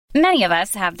Many of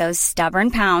us have those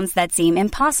stubborn pounds that seem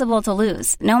impossible to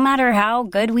lose, no matter how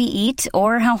good we eat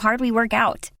or how hard we work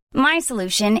out. My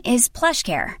solution is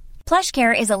PlushCare.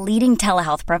 PlushCare is a leading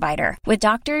telehealth provider with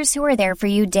doctors who are there for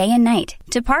you day and night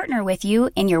to partner with you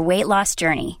in your weight loss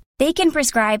journey. They can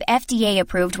prescribe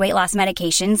FDA-approved weight loss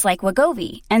medications like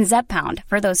Wegovy and Zepbound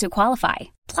for those who qualify.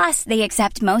 Plus, they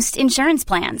accept most insurance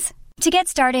plans. To get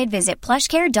started, visit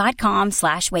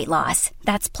plushcare.com/weight loss.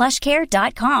 That's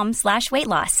plushcare.com/weight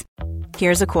loss.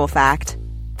 Here's a cool fact.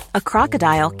 A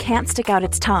crocodile can't stick out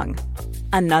its tongue.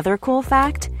 Another cool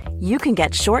fact, you can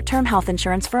get short-term health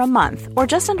insurance for a month or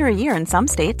just under a year in some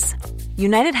states.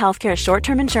 United Healthcare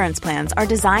short-term insurance plans are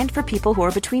designed for people who are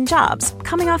between jobs,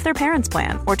 coming off their parents'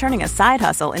 plan, or turning a side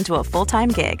hustle into a full-time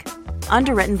gig.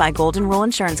 Underwritten by Golden Rule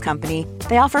Insurance Company,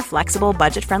 they offer flexible,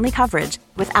 budget-friendly coverage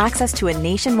with access to a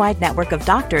nationwide network of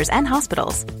doctors and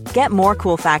hospitals. Get more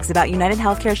cool facts about United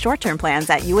Healthcare short-term plans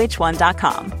at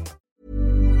uh1.com.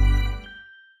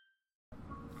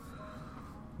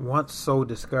 Once so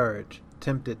discouraged,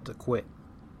 tempted to quit.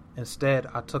 Instead,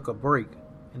 I took a break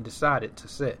and decided to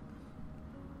sit.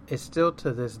 It still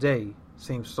to this day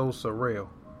seems so surreal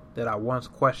that I once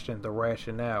questioned the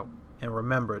rationale and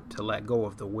remembered to let go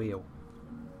of the wheel.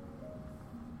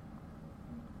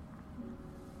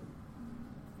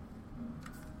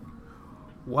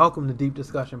 Welcome to Deep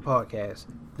Discussion Podcast.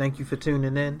 Thank you for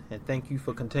tuning in, and thank you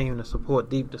for continuing to support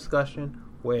Deep Discussion,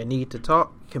 where a need to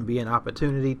talk can be an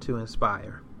opportunity to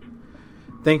inspire.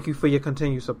 Thank you for your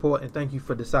continued support, and thank you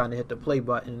for deciding to hit the play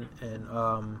button. And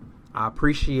I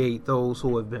appreciate those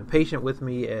who have been patient with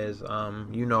me, as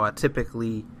I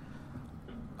typically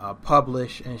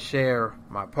publish and share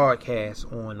my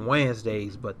podcast on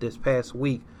Wednesdays, but this past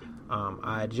week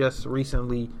I just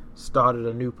recently started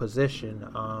a new position,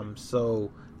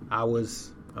 so I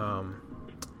was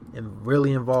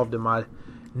really involved in my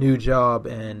new job,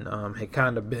 and had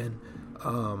kind of been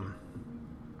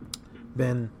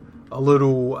a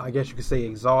little, I guess you could say,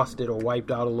 exhausted or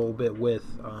wiped out a little bit with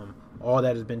all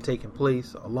that has been taking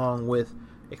place, along with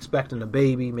expecting a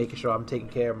baby, making sure I'm taking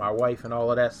care of my wife and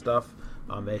all of that stuff,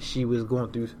 as she was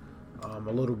going through a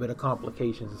little bit of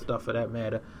complications and stuff for that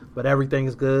matter. But everything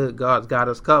is good. God's got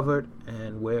us covered,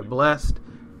 and we're blessed.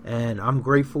 And I'm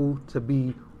grateful to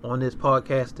be on this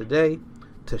podcast today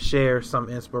to share some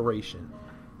inspiration.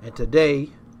 And today,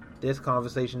 this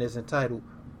conversation is entitled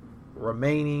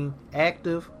Remaining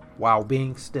Active While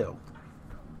Being Still.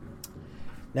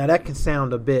 Now, that can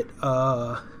sound a bit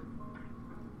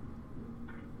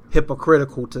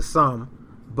hypocritical to some,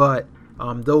 but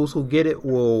those who get it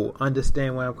will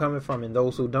understand where I'm coming from, and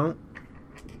those who don't,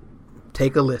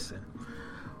 take a listen.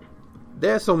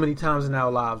 There are so many times in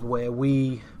our lives where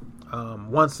we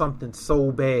want something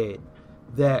so bad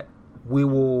that we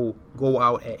will go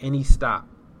out at any stop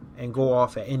and go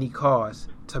off at any cost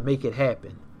to make it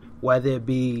happen, whether it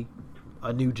be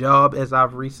a new job, as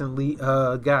I've recently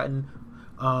gotten,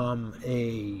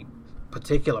 a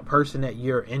particular person that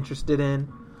you're interested in,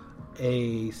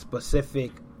 a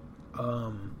specific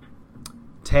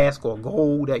task or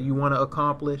goal that you want to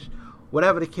accomplish,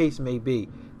 whatever the case may be.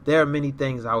 There are many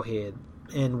things out here,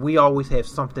 and we always have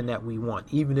something that we want,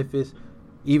 even if it's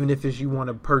you want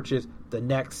to purchase the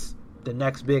next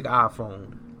big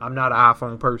iPhone. I'm not an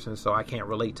iPhone person, so I can't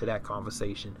relate to that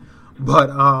conversation, but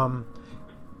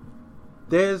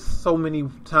there's so many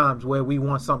times where we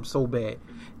want something so bad,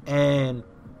 and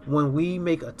when we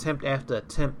make attempt after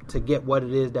attempt to get what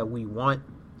it is that we want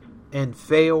and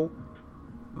fail,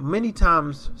 many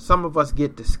times some of us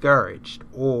get discouraged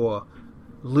or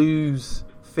lose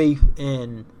faith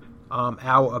in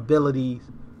our ability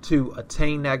to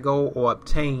attain that goal or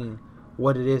obtain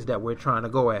what it is that we're trying to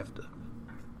go after.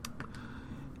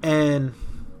 And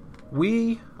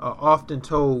we are often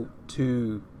told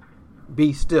to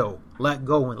be still, let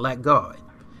go, and let God.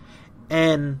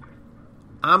 And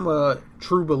I'm a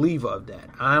true believer of that.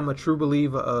 I'm a true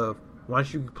believer of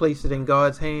once you place it in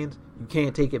God's hands, you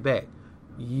can't take it back.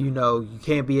 You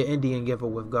can't be an Indian giver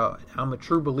with God. I'm a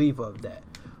true believer of that.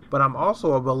 But I'm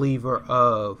also a believer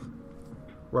of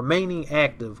remaining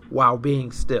active while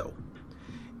being still.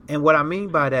 And what I mean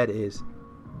by that is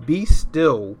be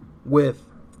still with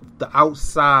the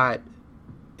outside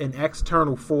and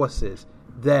external forces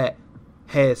that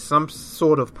has some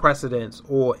sort of precedence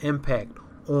or impact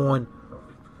on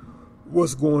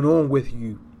what's going on with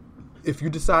you. If you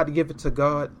decide to give it to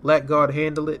God, let God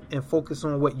handle it and focus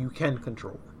on what you can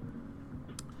control.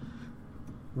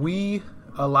 We,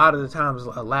 a lot of the times,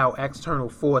 allow external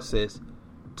forces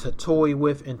to toy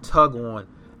with and tug on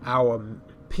our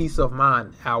peace of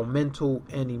mind, our mental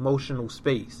and emotional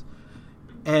space.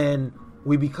 And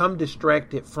we become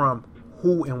distracted from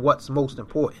who and what's most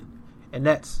important. And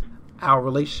that's our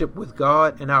relationship with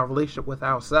God and our relationship with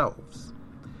ourselves.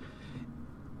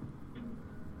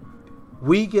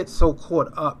 We get so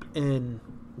caught up in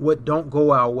what don't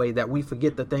go our way that we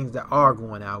forget the things that are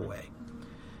going our way.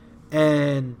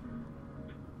 And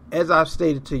as I've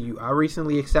stated to you, I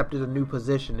recently accepted a new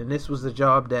position, and this was a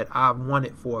job that I've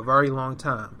wanted for a very long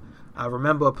time. I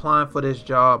remember applying for this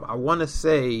job, I want to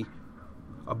say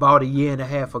about 1.5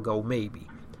 years ago, maybe,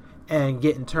 and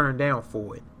getting turned down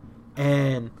for it.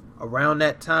 And around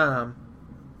that time,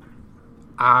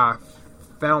 I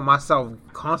found myself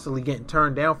constantly getting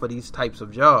turned down for these types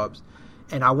of jobs.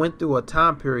 And I went through a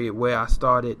time period where I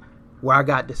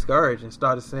got discouraged and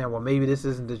started saying, well, maybe this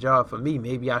isn't the job for me.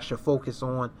 Maybe I should focus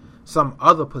on some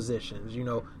other positions,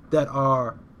 that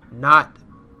are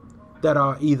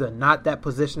either not that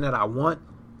position that I want,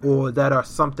 or that are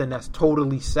something that's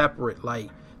totally separate, like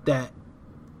that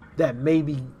may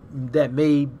be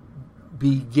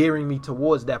gearing me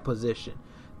towards that position.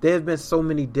 There's been so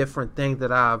many different things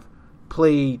that I've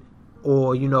played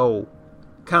or,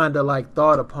 kind of like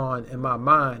thought upon in my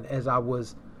mind as I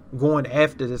was going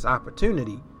after this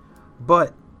opportunity.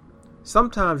 But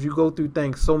sometimes you go through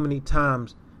things so many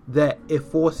times that it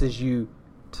forces you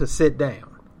to sit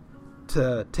down,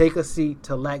 to take a seat,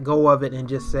 to let go of it and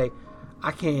just say,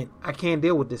 I can't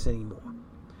deal with this anymore.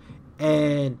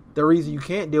 And the reason you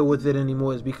can't deal with it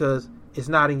anymore is because it's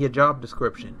not in your job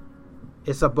description.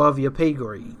 It's above your pay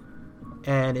grade.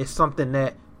 And it's something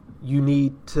that you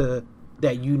need to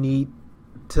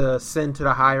send to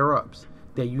the higher ups,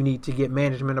 that you need to get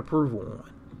management approval on,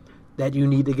 that you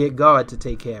need to get God to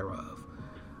take care of.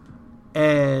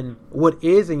 And what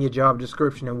is in your job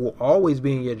description and will always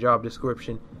be in your job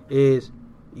description is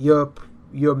your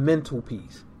mental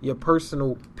peace, your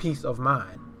personal peace of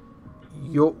mind,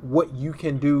 what you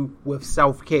can do with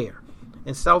self-care.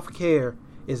 And self-care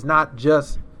is not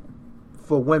just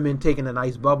for women taking a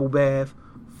nice bubble bath,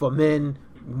 for men,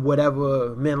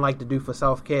 whatever men like to do for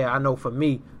self-care. I know for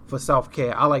me, for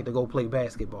self-care, I like to go play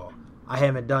basketball. I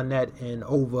haven't done that in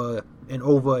over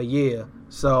a year.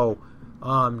 So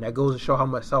that goes to show how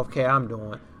much self-care I'm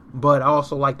doing. But I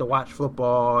also like to watch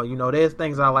football. There's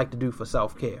things I like to do for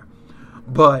self-care.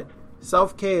 But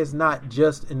self-care is not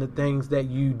just in the things that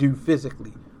you do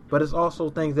physically, but it's also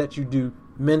things that you do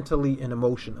mentally and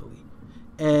emotionally.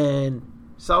 And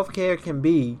self-care can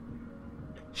be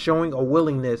showing a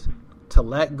willingness to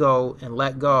let go and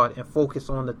let God and focus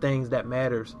on the things that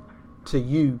matters to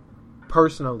you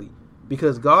personally,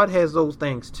 because God has those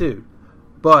things too.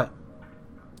 But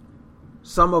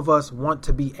some of us want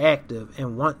to be active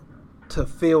and want to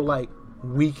feel like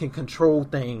we can control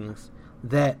things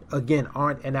that, again,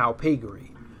 aren't in our pay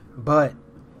grade. But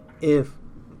if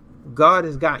God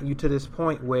has gotten you to this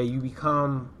point where you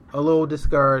become a little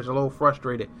discouraged, a little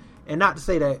frustrated, and not to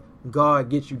say that God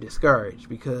gets you discouraged,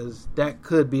 because that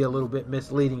could be a little bit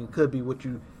misleading. It could be what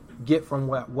you get from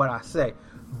what I say.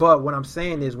 But what I'm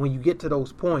saying is, when you get to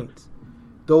those points,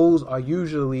 those are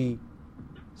usually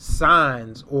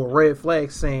signs or red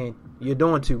flags saying you're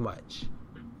doing too much.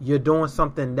 You're doing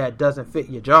something that doesn't fit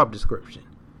your job description.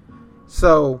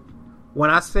 So when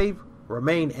I say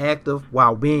remain active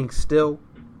while being still,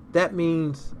 that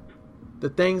means the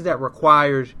things that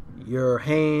requires your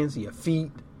hands, your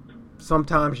feet,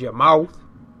 sometimes your mouth,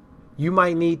 you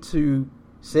might need to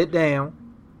sit down,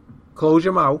 close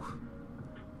your mouth,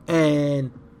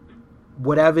 and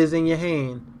whatever is in your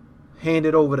hand, hand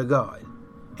it over to God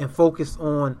and focus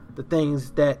on the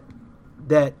things that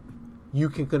you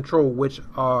can control, which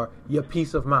are your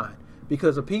peace of mind.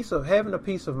 Because having a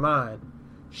peace of mind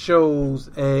shows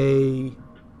a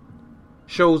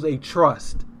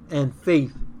trust and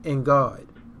faith in God.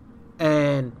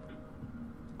 And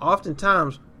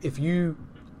oftentimes, if you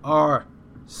are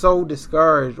so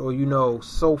discouraged or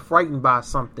so frightened by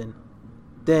something,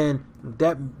 then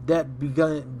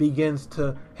that begins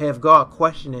to have God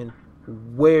questioning,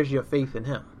 where's your faith in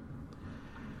Him?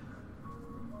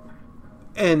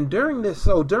 And during this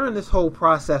whole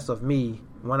process of me,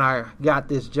 when I got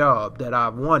this job that I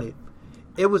wanted,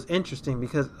 it was interesting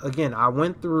because, again, I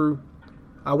went through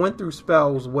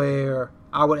spells where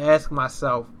I would ask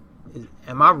myself,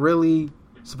 am I really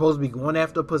supposed to be going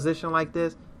after a position like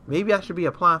this? Maybe I should be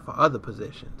applying for other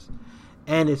positions.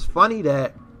 And it's funny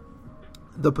that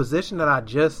the position that I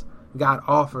just got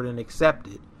offered and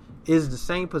accepted is the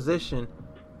same position,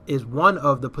 is one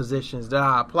of the positions that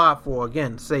I applied for,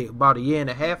 again, say about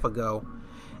 1.5 years ago,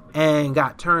 and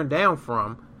got turned down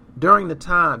from. During that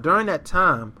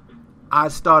time, I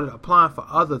started applying for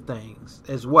other things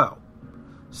as well.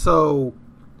 So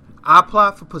I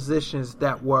applied for positions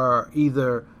that were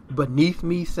either beneath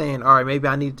me saying, all right, maybe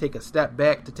I need to take a step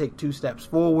back to take 2 steps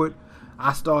forward.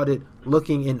 I started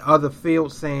looking in other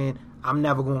fields saying, I'm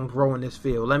never going to grow in this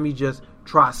field. Let me just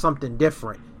try something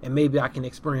different and maybe I can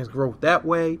experience growth that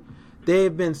way. There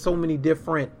have been so many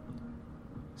different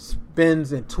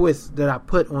spins and twists that I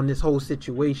put on this whole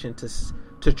situation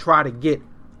to try to get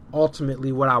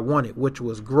ultimately what I wanted, which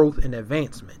was growth and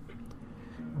advancement.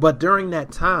 But during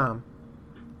that time,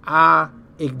 I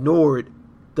ignored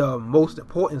the most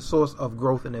important source of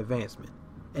growth and advancement,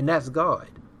 and that's God.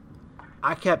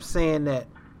 I kept saying that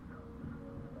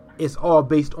it's all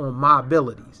based on my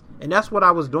abilities. And that's what I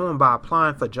was doing by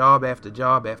applying for job after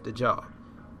job after job.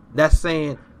 That's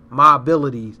saying my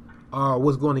abilities are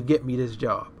what's going to get me this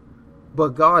job.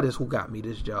 But God is who got me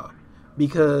this job.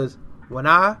 Because when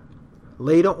I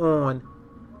later on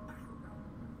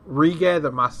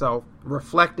regathered myself,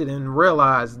 reflected and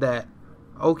realized that,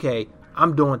 okay,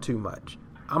 I'm doing too much.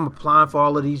 I'm applying for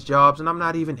all of these jobs and I'm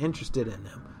not even interested in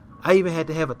them. I even had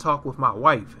to have a talk with my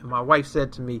wife. And my wife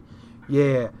said to me,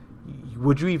 yeah,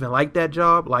 would you even like that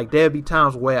job? Like, there'd be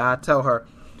times where I tell her,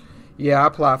 yeah, I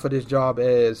applied for this job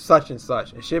as such and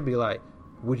such. And she'd be like,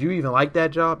 would you even like that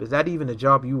job? Is that even a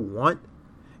job you want?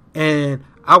 And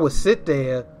I would sit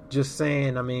there just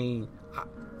saying,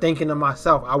 thinking to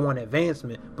myself, I want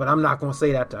advancement, but I'm not going to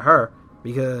say that to her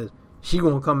because she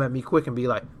going to come at me quick and be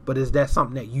like, but is that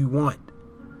something that you want?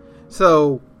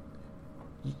 So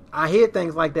I hear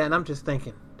things like that and I'm just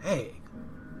thinking, hey,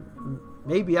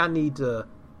 maybe I need to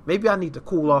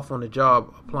cool off on the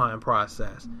job applying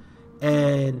process.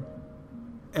 And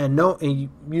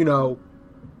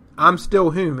I'm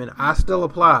still human. I still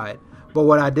applied. But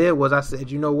what I did was I said,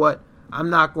 you know what? I'm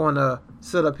not going to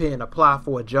sit up here and apply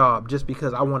for a job just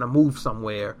because I want to move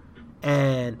somewhere.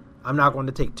 And I'm not going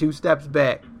to take 2 steps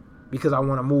back because I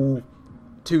want to move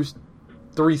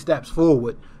 3 steps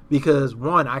forward. Because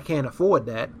 1, I can't afford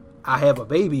that. I have a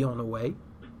baby on the way.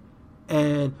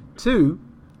 And 2,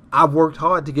 I've worked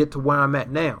hard to get to where I'm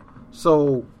at now.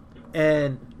 So,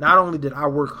 and not only did I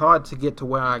work hard to get to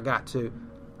where I got to,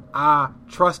 I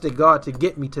trusted God to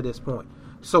get me to this point.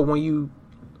 So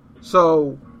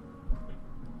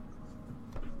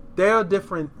there are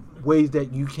different ways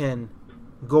that you can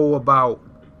go about,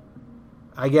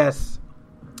 I guess,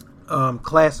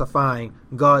 classifying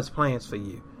God's plans for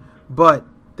you. But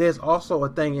there's also a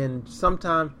thing, and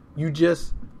sometimes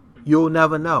you'll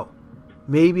never know.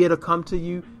 Maybe it'll come to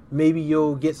you. Maybe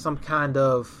you'll get some kind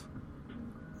of,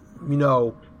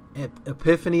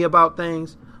 epiphany about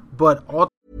things. But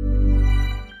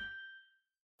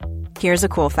Here's a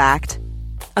cool fact.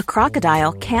 A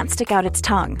crocodile can't stick out its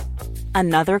tongue.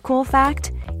 Another cool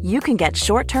fact, you can get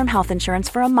short-term health insurance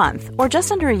for a month or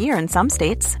just under a year in some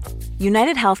states.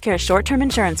 United Healthcare short-term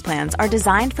insurance plans are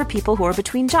designed for people who are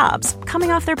between jobs,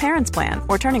 coming off their parents' plan,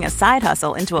 or turning a side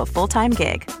hustle into a full-time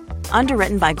gig.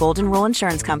 Underwritten by Golden Rule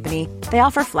Insurance Company, they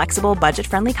offer flexible,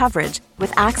 budget-friendly coverage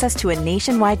with access to a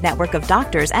nationwide network of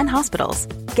doctors and hospitals.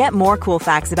 Get more cool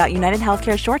facts about United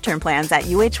Healthcare short-term plans at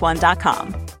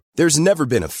uh1.com. There's never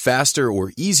been a faster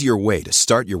or easier way to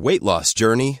start your weight loss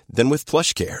journey than with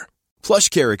PlushCare.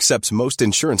 PlushCare accepts most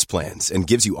insurance plans and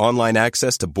gives you online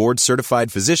access to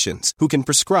board-certified physicians who can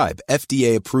prescribe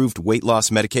FDA-approved weight loss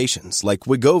medications like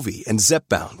Wegovy and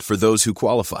Zepbound for those who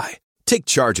qualify. Take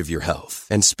charge of your health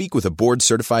and speak with a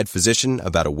board-certified physician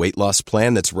about a weight loss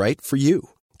plan that's right for you.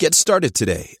 Get started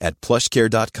today at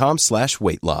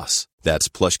plushcare.com/weight loss. That's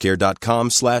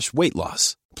plushcare.com/weight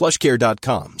loss.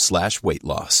 plushcare.com/weight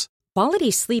loss.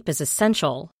 Quality sleep is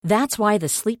essential. That's why the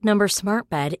Sleep Number Smart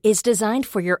Bed is designed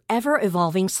for your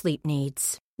ever-evolving sleep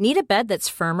needs. Need a bed that's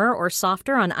firmer or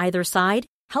softer on either side?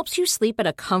 Helps you sleep at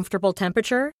a comfortable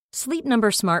temperature? Sleep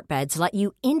Number Smart Beds let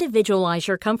you individualize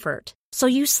your comfort, so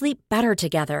you sleep better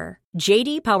together.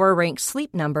 J.D. Power ranks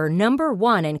Sleep Number number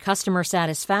 1 in customer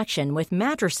satisfaction with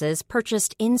mattresses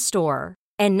purchased in-store.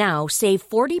 And now, save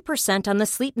 40% on the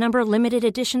Sleep Number Limited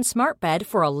Edition Smart Bed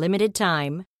for a limited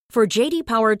time. For J.D.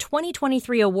 Power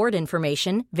 2023 award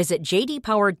information, visit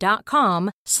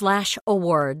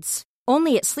jdpower.com/awards.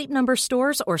 Only at Sleep Number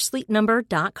stores or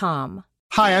sleepnumber.com.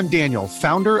 Hi, I'm Daniel,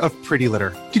 founder of Pretty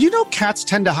Litter. Did you know cats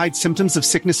tend to hide symptoms of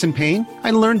sickness and pain?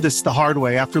 I learned this the hard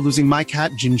way after losing my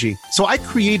cat, Gingy. So I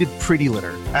created Pretty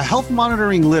Litter, a health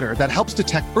monitoring litter that helps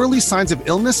detect early signs of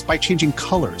illness by changing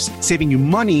colors, saving you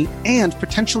money and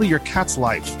potentially your cat's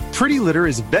life. Pretty Litter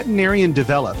is veterinarian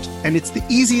developed, and it's the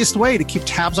easiest way to keep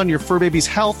tabs on your fur baby's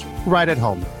health right at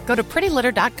home. Go to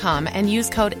prettylitter.com and use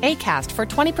code ACAST for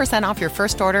 20% off your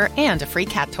first order and a free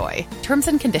cat toy. Terms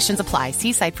and conditions apply.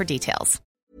 See site for details.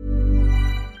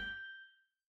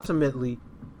 Ultimately,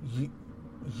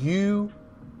 you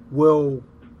will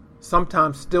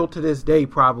sometimes still to this day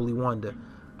probably wonder,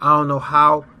 I don't know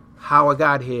how I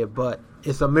got here, but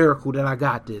it's a miracle that I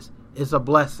got this. It's a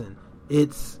blessing.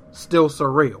 It's still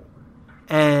surreal.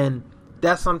 And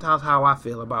that's sometimes how I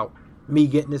feel about me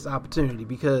getting this opportunity,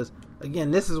 because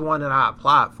again, this is one that I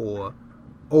applied for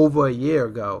over a year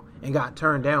ago and got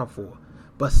turned down for.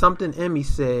 But something in me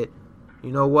said,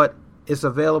 you know what? It's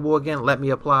available again. Let me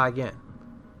apply again.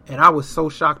 And I was so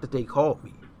shocked that they called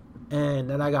me and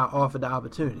that I got offered the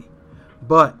opportunity.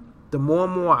 But the more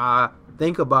and more I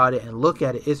think about it and look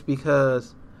at it, it's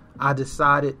because I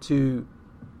decided to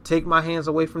take my hands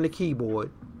away from the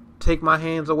keyboard, take my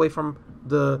hands away from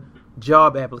the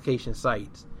job application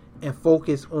sites, and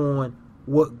focus on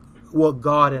what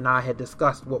God and I had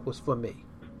discussed what was for me.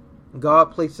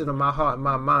 God placed it in my heart and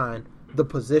my mind the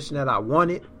position that I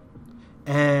wanted,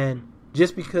 and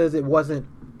just because it wasn't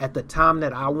at the time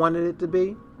that I wanted it to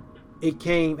be, it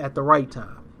came at the right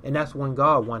time, and that's when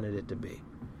God wanted it to be.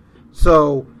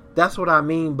 So that's what I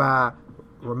mean by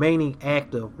remaining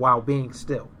active while being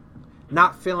still.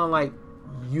 Not feeling like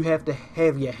you have to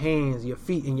have your hands, your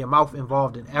feet, and your mouth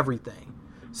involved in everything.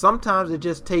 Sometimes it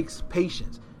just takes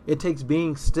patience. It takes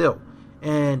being still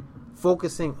and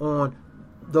focusing on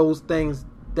those things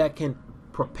that can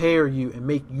prepare you and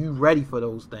make you ready for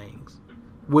those things,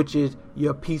 which is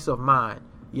your peace of mind,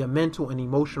 your mental and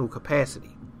emotional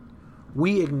capacity.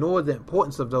 We ignore the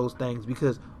importance of those things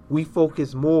because we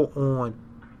focus more on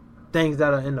things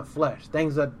that are in the flesh,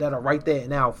 things that are right there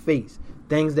in our face,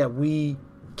 things that we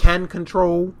can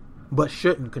control but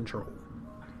shouldn't control.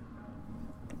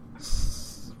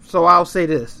 So I'll say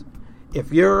this.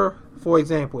 If you're, for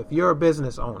example, if you're a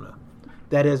business owner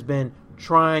that has been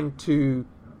trying to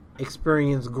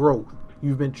experience growth,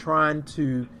 you've been trying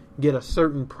to get a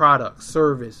certain product,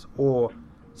 service, or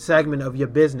segment of your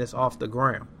business off the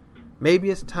ground, maybe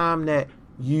it's time that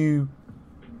you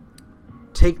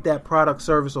take that product,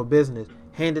 service, or business,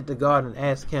 hand it to God and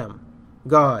ask Him,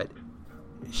 God,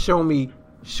 show me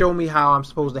how I'm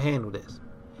supposed to handle this.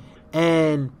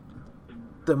 And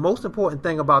the most important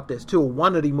thing about this too,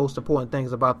 one of the most important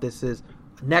things about this is,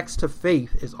 next to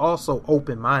faith is also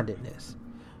open-mindedness.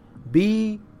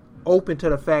 Be open to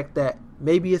the fact that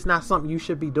maybe it's not something you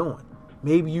should be doing.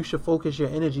 Maybe you should focus your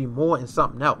energy more in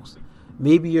something else.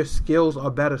 Maybe your skills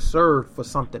are better served for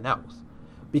something else.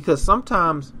 Because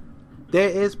sometimes there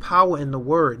is power in the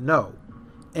word no.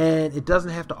 And it doesn't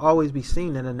have to always be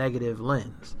seen in a negative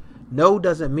lens. No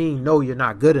doesn't mean no, you're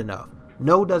not good enough.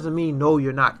 No doesn't mean no,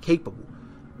 you're not capable.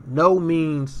 No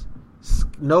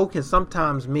can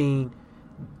sometimes mean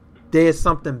there's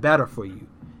something better for you.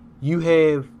 You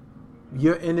have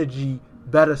your energy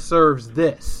better serves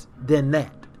this than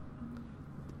that.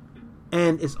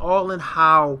 And it's all in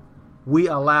how we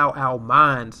allow our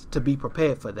minds to be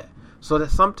prepared for that. So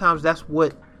that sometimes that's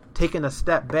what taking a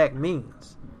step back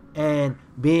means. And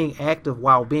being active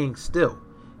while being still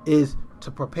is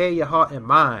to prepare your heart and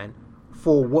mind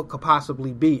for what could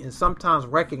possibly be. And sometimes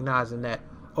recognizing that,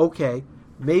 okay,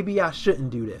 maybe I shouldn't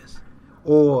do this.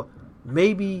 Or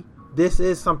maybe this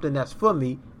is something that's for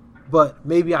me, but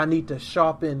maybe I need to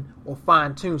sharpen or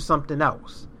fine tune something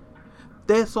else.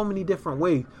 There's so many different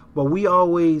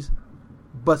ways,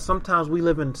 but sometimes we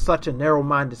live in such a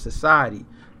narrow-minded society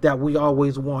that we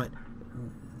always want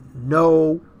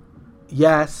no,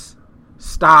 yes,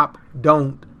 stop,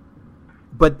 don't.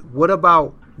 But what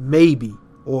about maybe,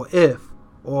 or if,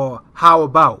 or how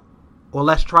about, or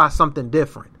let's try something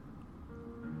different?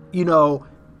 You know,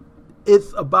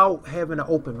 it's about having an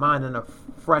open mind and a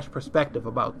fresh perspective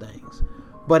about things.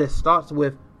 But it starts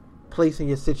with placing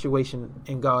your situation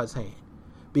in God's hand.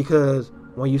 Because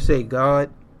when you say,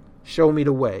 God, show me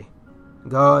the way.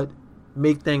 God,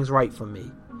 make things right for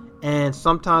me. And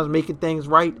sometimes making things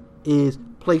right is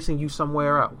placing you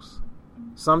somewhere else.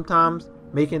 Sometimes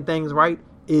making things right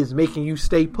is making you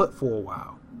stay put for a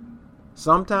while.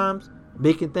 Sometimes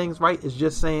making things right is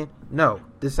just saying, no,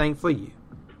 this ain't for you.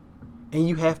 And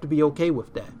you have to be okay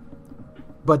with that.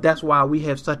 But that's why we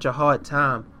have such a hard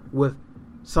time with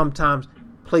sometimes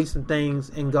placing things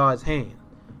in God's hand.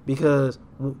 Because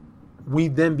we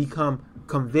then become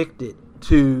convicted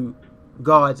to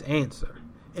God's answer.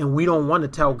 And we don't want to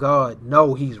tell God,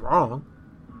 no, He's wrong.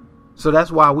 So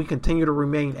that's why we continue to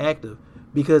remain active.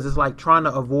 Because it's like trying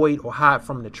to avoid or hide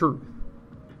from the truth.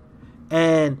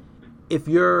 And if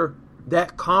you're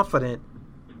that confident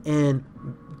in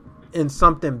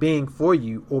something being for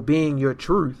you or being your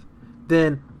truth,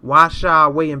 then why shy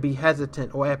away and be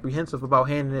hesitant or apprehensive about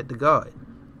handing it to God?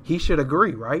 He should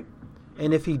agree, right?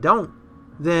 And if He don't,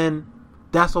 then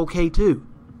that's okay too,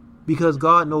 because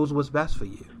God knows what's best for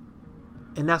you.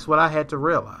 And that's what I had to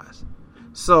realize.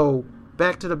 So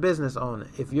back to the business owner.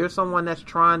 If you're someone that's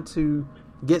trying to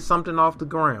get something off the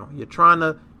ground, you're trying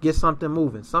to get something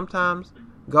moving, sometimes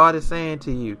God is saying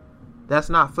to you, that's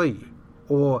not for you.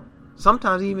 Or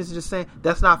sometimes even just saying,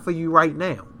 that's not for you right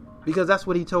now. Because that's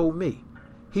what he told me.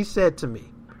 He said to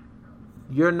me,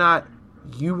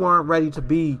 you weren't ready to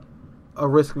be a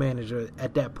risk manager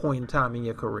at that point in time in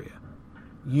your career.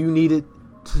 You needed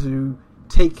to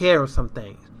take care of some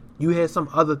things. You had some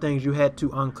other things you had to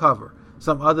uncover.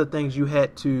 Some other things you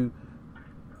had to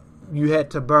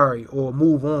bury or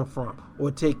move on from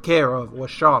or take care of or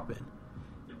sharpen.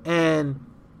 And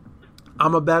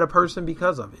I'm a better person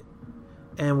because of it.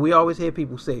 And we always hear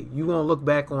people say, you're going to look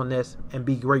back on this and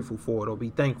be grateful for it or be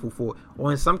thankful for it.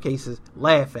 Or in some cases,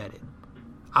 laugh at it.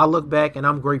 I look back and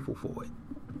I'm grateful for it.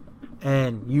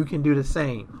 And you can do the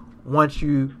same once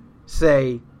you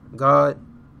say, God,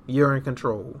 you're in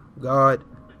control. God,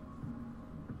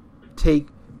 take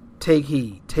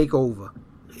heed, take over.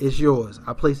 It's yours.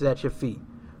 I place it at your feet.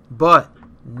 But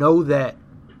know that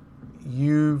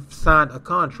you've signed a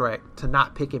contract to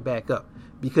not pick it back up.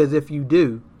 Because if you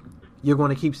do, you're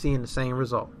going to keep seeing the same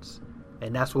results.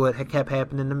 And that's what kept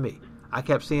happening to me. I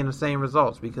kept seeing the same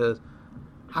results because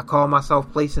I call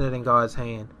myself placing it in God's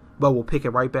hand, but will pick it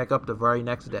right back up the very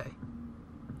next day.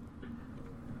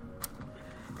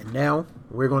 And now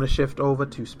we're going to shift over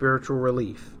to spiritual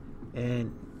relief.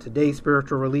 And today's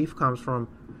spiritual relief comes from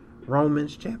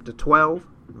Romans chapter 12,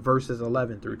 verses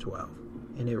 11 through 12.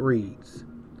 And it reads,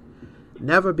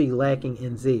 never be lacking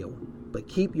in zeal, but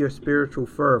keep your spiritual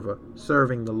fervor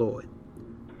serving the Lord.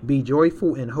 Be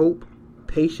joyful in hope,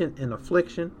 patient in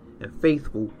affliction, and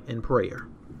faithful in prayer.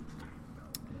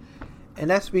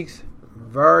 And that speaks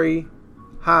very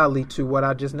highly to what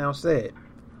I just now said.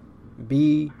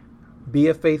 Be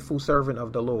a faithful servant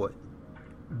of the Lord.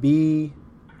 Be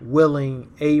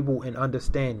willing, able, and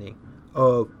understanding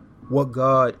of what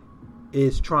God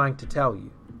is trying to tell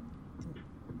you.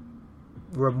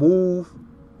 Remove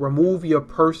your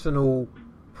personal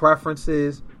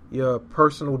preferences, your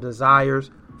personal desires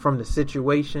from the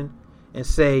situation and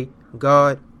say,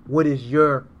 God, what is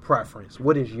your preference?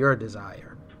 What is your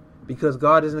desire? Because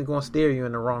God isn't going to steer you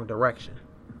in the wrong direction.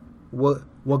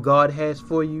 What God has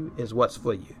for you is what's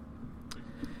for you.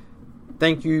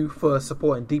 Thank you for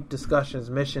supporting Deep Discussion's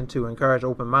mission to encourage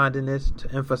open-mindedness,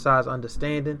 to emphasize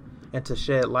understanding, and to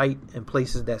shed light in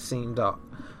places that seem dark.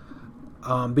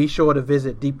 Be sure to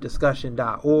visit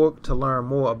deepdiscussion.org to learn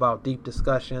more about Deep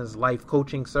Discussion's life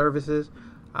coaching services.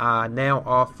 I now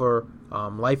offer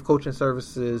life coaching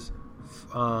services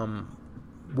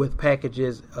with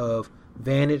packages of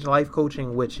Vantage Life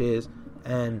Coaching, which is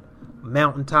an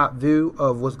mountaintop view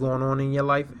of what's going on in your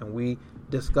life, and we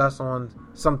discuss on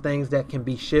some things that can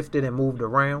be shifted and moved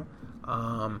around,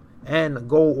 and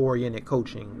goal-oriented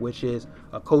coaching, which is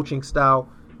a coaching style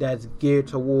that's geared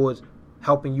towards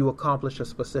helping you accomplish a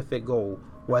specific goal,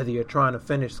 whether you're trying to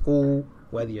finish school,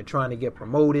 whether you're trying to get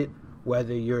promoted,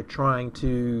 whether you're trying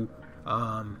to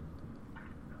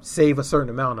save a certain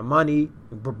amount of money,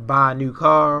 buy a new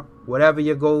car, whatever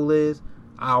your goal is,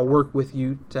 I'll work with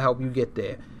you to help you get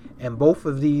there. And both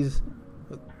of these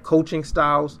coaching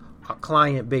styles are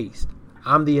client-based.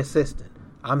 I'm the assistant.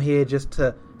 I'm here just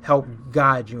to help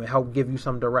guide you and help give you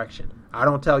some direction. I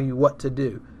don't tell you what to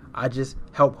do. I just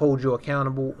help hold you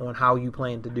accountable on how you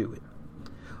plan to do it.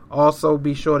 Also,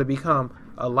 be sure to become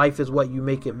a Life is What You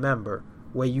Make It member,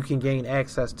 where you can gain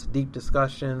access to Deep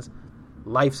Discussions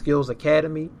Life Skills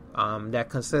Academy that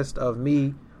consists of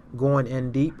me going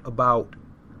in deep about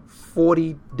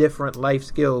 40 different life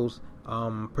skills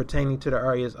pertaining to the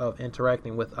areas of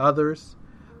interacting with others,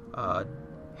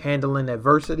 handling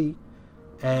adversity,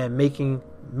 and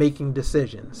making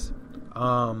decisions.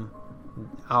 I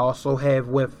also have,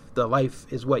 with the Life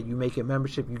is What You Make It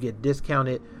membership, you get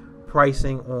discounted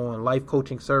pricing on life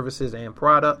coaching services and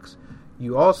products.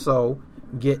 You also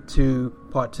get to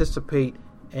participate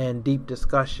in Deep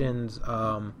Discussions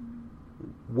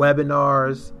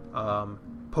webinars,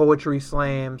 poetry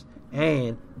slams,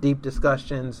 and Deep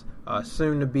Discussions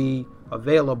soon to be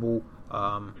available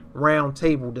round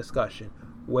table discussion,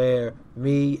 where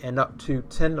me and up to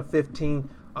 10 to 15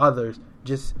 others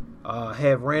just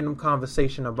have random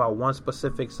conversation about one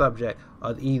specific subject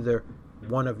of either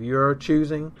one of your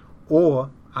choosing,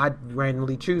 or I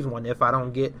randomly choose one if I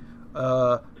don't get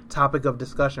a topic of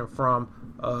discussion from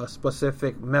a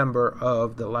specific member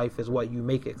of the Life is What You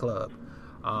Make It club.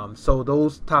 So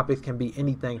those topics can be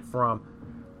anything from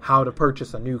how to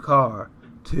purchase a new car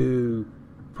to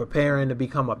preparing to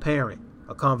become a parent,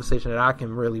 a conversation that I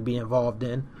can really be involved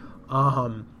in,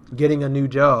 getting a new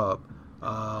job,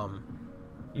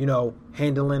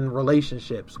 handling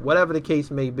relationships, whatever the case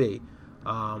may be.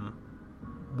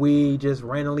 We just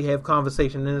randomly have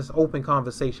conversation, and it's open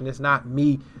conversation. It's not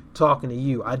me talking to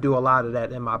you. I do a lot of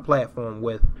that in my platform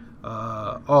with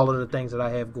all of the things that I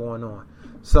have going on.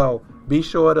 So be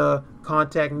sure to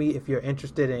contact me if you're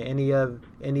interested in any of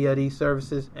these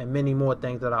services and many more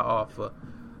things that I offer.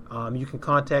 You can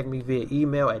contact me via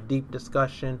email at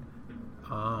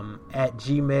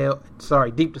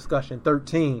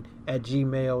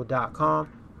deepdiscussion13@gmail.com,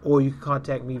 or you can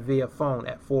contact me via phone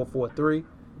at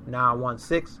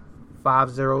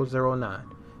 443-916-5009.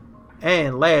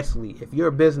 And lastly, if you're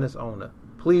a business owner,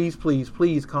 please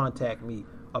contact me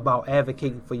about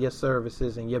advocating for your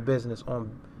services and your business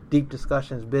on Deep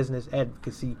Discussions Business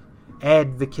Advocacy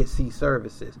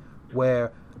Services,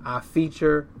 where I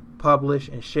feature, publish,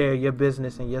 and share your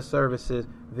business and your services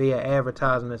via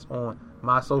advertisements on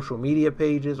my social media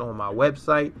pages, on my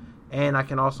website, and I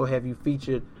can also have you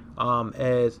featured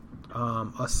as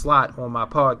a slot on my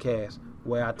podcast,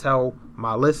 where I tell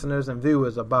my listeners and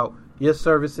viewers about your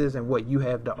services and what you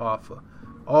have to offer.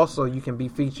 Also, you can be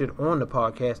featured on the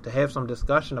podcast to have some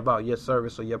discussion about your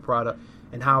service or your product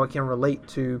and how it can relate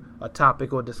to a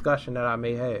topic or discussion that I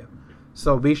may have.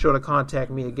 So be sure to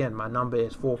contact me again. My number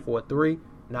is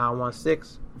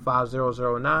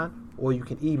 443-916-5009, or you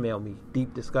can email me,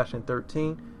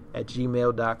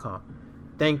 deepdiscussion13@gmail.com.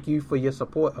 Thank you for your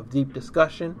support of Deep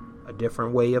Discussion, a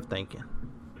different way of thinking.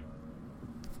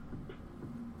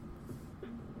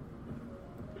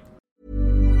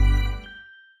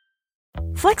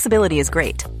 Flexibility is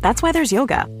great. That's why there's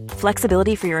yoga.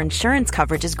 Flexibility for your insurance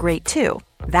coverage is great too.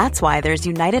 That's why there's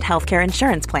United Healthcare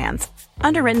Insurance Plans.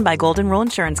 Underwritten by Golden Rule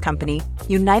Insurance Company,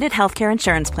 United Healthcare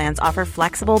Insurance Plans offer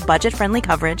flexible, budget-friendly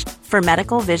coverage for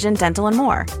medical, vision, dental, and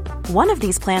more. One of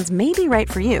these plans may be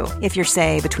right for you if you're,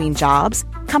 say, between jobs,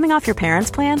 coming off your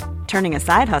parents' plan, turning a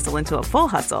side hustle into a full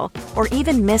hustle, or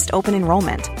even missed open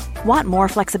enrollment. Want more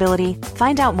flexibility?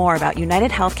 Find out more about United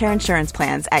Healthcare Insurance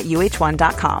Plans at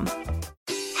uh1.com.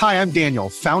 Hi, I'm Daniel,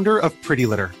 founder of Pretty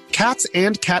Litter. Cats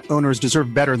and cat owners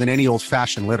deserve better than any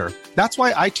old-fashioned litter. That's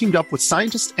why I teamed up with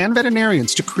scientists and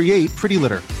veterinarians to create Pretty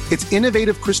Litter. Its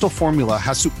innovative crystal formula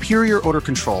has superior odor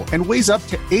control and weighs up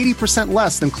to 80%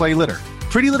 less than clay litter.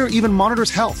 Pretty Litter even monitors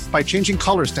health by changing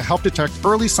colors to help detect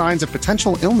early signs of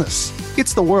potential illness.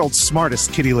 It's the world's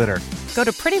smartest kitty litter. Go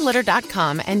to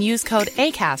prettylitter.com and use code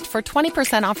ACAST for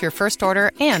 20% off your first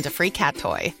order and a free cat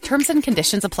toy. Terms and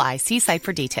conditions apply. See site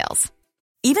for details.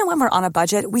 Even when we're on a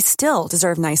budget, we still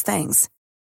deserve nice things.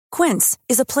 Quince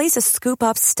is a place to scoop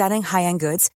up stunning high-end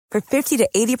goods for 50 to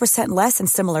 80% less than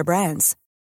similar brands.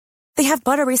 They have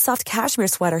buttery soft cashmere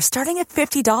sweaters starting at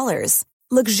 $50,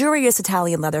 luxurious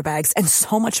Italian leather bags, and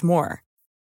so much more.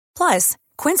 Plus,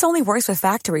 Quince only works with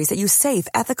factories that use safe,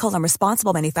 ethical, and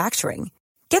responsible manufacturing.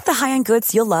 Get the high-end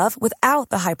goods you'll love without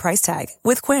the high price tag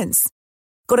with Quince.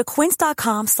 Go to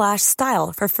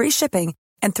quince.com/style for free shipping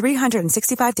and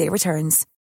 365-day returns.